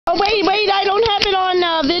Oh, wait, I don't have it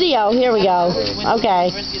on video. Here we go.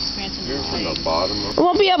 Okay. From the bottom of I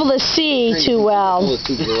won't be able to see too well. The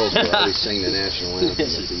two girls will always sing the national anthem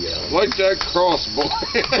at the, like that cross, boy.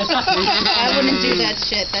 I wouldn't do that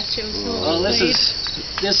shit. That shit was so Oh, this is.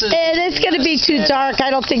 It's going to be too dark.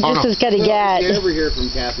 I don't think this is going to get. If you ever hear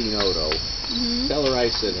from Kathy Noto, tell her I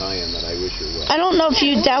said hi and that I wish her well. I don't know if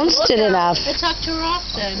you downsed it enough. I talk to her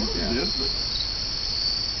often. Yeah.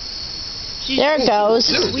 There it goes.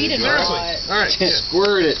 Sweet and hot. All right.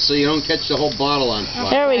 Squirt it so you don't catch the whole bottle on fire.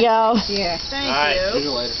 There we go. Yeah. Thank See you.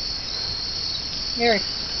 you later. Here.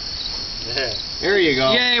 There you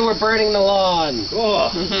go. Yay, we're burning the lawn.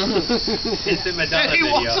 It's in Madonna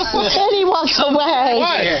video. And he walks away.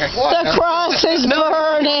 The cross is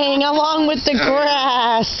burning along with the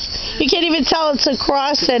grass. You can't even tell it's a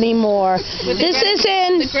cross anymore. This is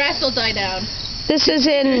The grass will die down.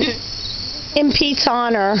 in Pete's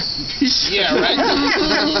honor. Yeah, right.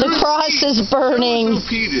 The cross is burning. Who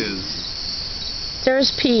Pete is.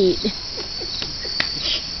 There's Pete.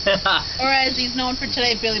 Or as he's known for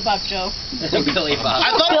today, Billy Bob Joe. Billy Bob.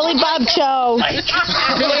 Billy Bob Joe.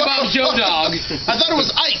 Billy Bob Joe Dog. I thought it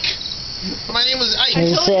was Ike. My name was Ike.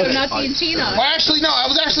 Is Told you it? not being Tina. Well, actually, no. I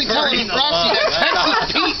was actually telling Roxy that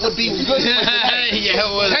Texas Pete would be good. Yeah,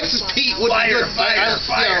 it was. Texas Pete would be good.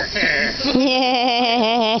 Fire.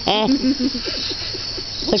 Yeah.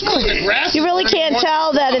 What's wrong with the grass? You really can't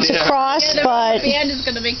tell that it's a cross, Yeah, the rubber but band is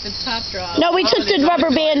going to make the top drop. no, we took the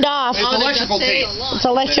rubber band off. It's electrical tape. It's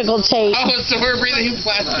electrical tape. Oh, so we're breathing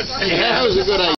plastic. That was a good idea.